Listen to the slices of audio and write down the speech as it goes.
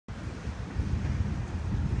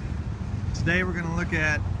Today we're going to look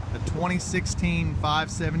at the 2016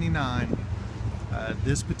 579.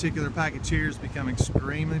 This particular package here has become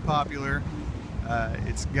extremely popular.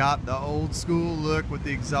 It's got the old school look with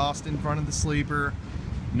the exhaust in front of the sleeper,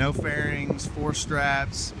 no fairings, 4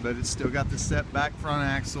 straps, but it's still got the set back front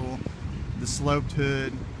axle, the sloped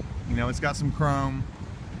hood. You know, it's got some chrome.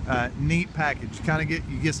 Neat package.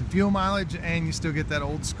 You get some fuel mileage and you still get that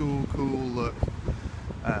old school cool look.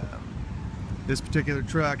 This particular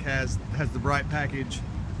truck has the bright package,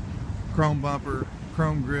 chrome bumper,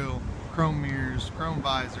 chrome grille, chrome mirrors, chrome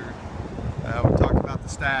visor. We talked about the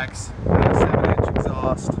stacks, 7-inch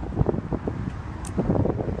exhaust,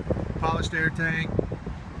 polished air tank,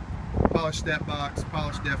 polished step box,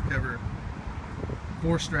 polished def cover,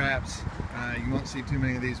 4 straps. You won't see too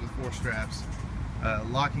many of these with 4 straps.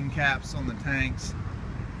 Locking caps on the tanks,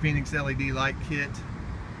 Phoenix LED light kit.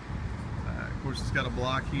 Of course, it's got a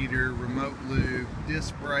block heater, remote lube,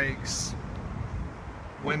 disc brakes,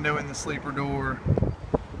 window in the sleeper door,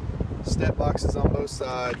 step boxes on both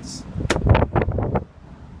sides,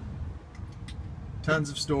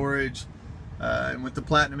 tons of storage, and with the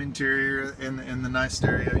platinum interior and the nice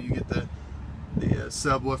stereo, you get the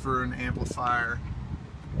subwoofer and amplifier.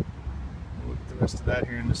 We'll look at the rest of that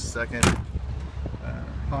here in just a second.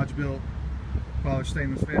 Peterbilt, polished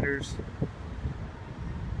stainless fenders,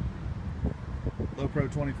 Low Pro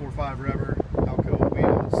 24/5 rubber, Alcoa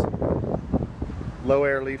wheels, low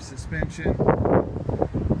air leaf suspension,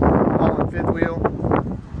 all on 5th wheel,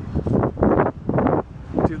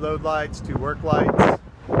 2 load lights, 2 work lights,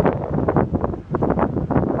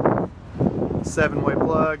 7-way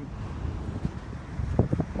plug,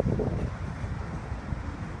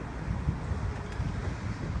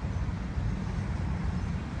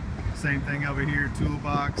 same thing over here,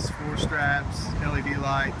 toolbox, 4 straps, LED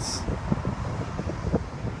lights.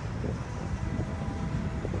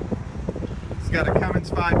 It's got a Cummins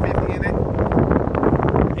 550 in it,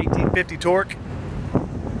 1850 torque,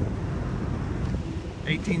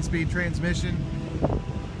 18-speed transmission,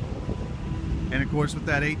 and of course with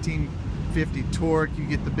that 1850 torque you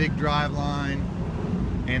get the big drive line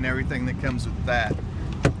and everything that comes with that.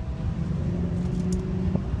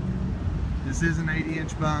 This is an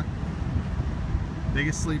 80-inch bunk.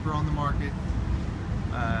 Biggest sleeper on the market.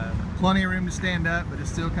 Plenty of room to stand up, but it's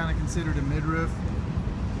still kind of considered a mid-roof.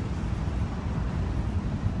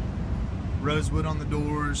 Rosewood on the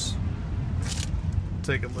doors.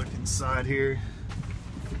 Take a look inside here.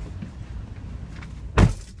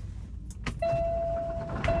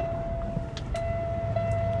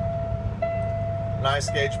 Nice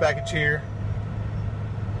gauge package here.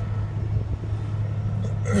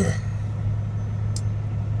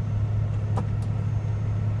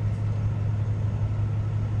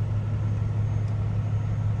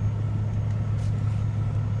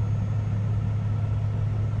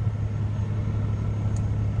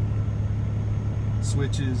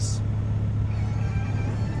 Switches,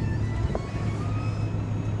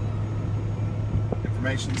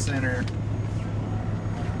 information center,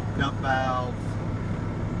 dump valve,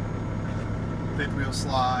 5th wheel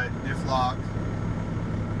slide, diff lock,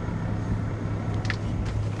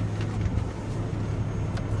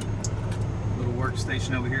 little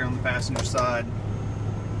workstation over here on the passenger side,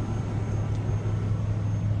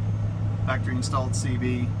 factory installed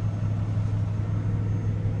CB.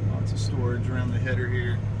 Lots of storage around the header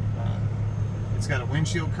here. It's got a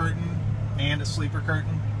windshield curtain and a sleeper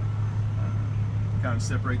curtain. Kind of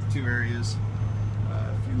separate the 2 areas.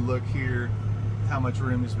 If you look here, how much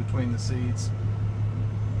room is between the seats.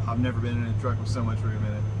 I've never been in a truck with so much room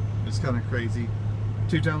in it. It's kind of crazy.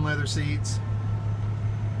 2-tone leather seats.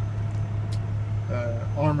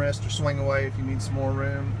 Armrest or swing away if you need some more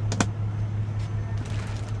room.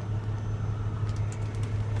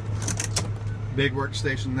 Big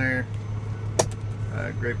workstation there.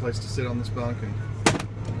 Great place to sit on this bunk and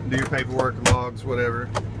do your paperwork, logs, whatever.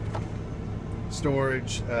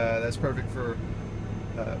 Storage, that's perfect for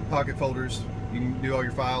pocket folders. You can do all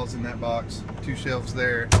your files in that box. 2 shelves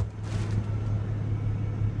there.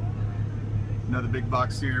 Another big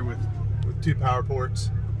box here with 2 power ports.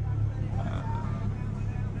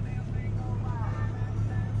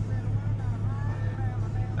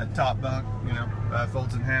 That top bunk, you know,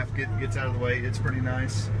 folds in half, gets out of the way. It's pretty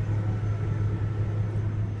nice.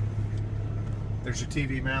 There's your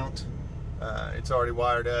TV mount. It's already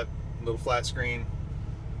wired up, a little flat screen.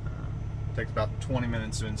 Takes about 20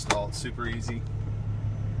 minutes to install. It's super easy.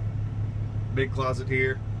 Big closet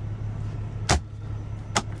here.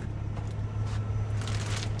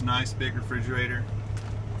 Nice big refrigerator.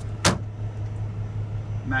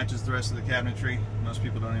 Matches the rest of the cabinetry. Most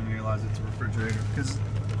people don't even realize it's a refrigerator because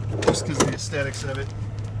just because of the aesthetics of it.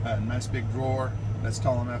 Nice big drawer that's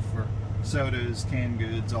tall enough for sodas, canned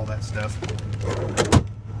goods, all that stuff.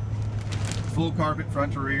 Full carpet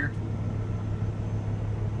front to rear.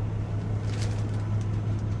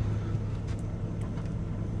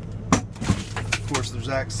 Of course, there's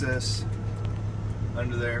access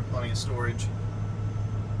under there, plenty of storage.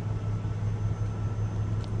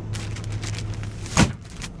 A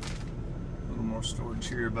little more storage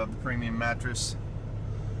here above the premium mattress.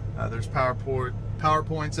 There's power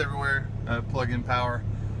points everywhere, plug-in power.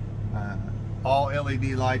 All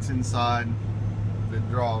LED lights inside that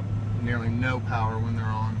draw nearly no power when they're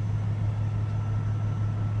on.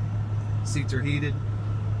 Seats are heated.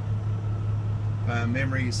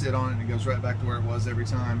 Memory, you sit on it and it goes right back to where it was every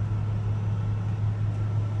time.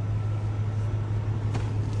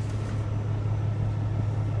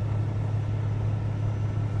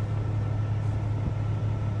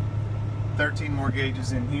 Thirteen more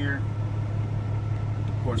gauges in here.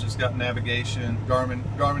 Of course, it's got navigation,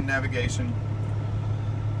 Garmin navigation,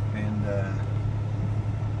 and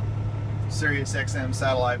Sirius XM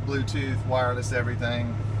satellite, Bluetooth, wireless,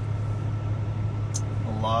 everything.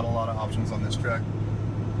 A lot of options on this truck.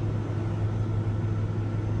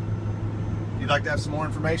 If you'd like to have some more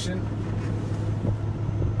information,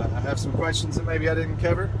 I have some questions that maybe I didn't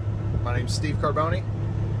cover. My name's Steve Carboni.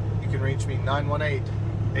 You can reach me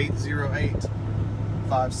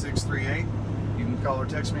 918-808-5638. You can call or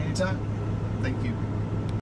text me anytime. Thank you.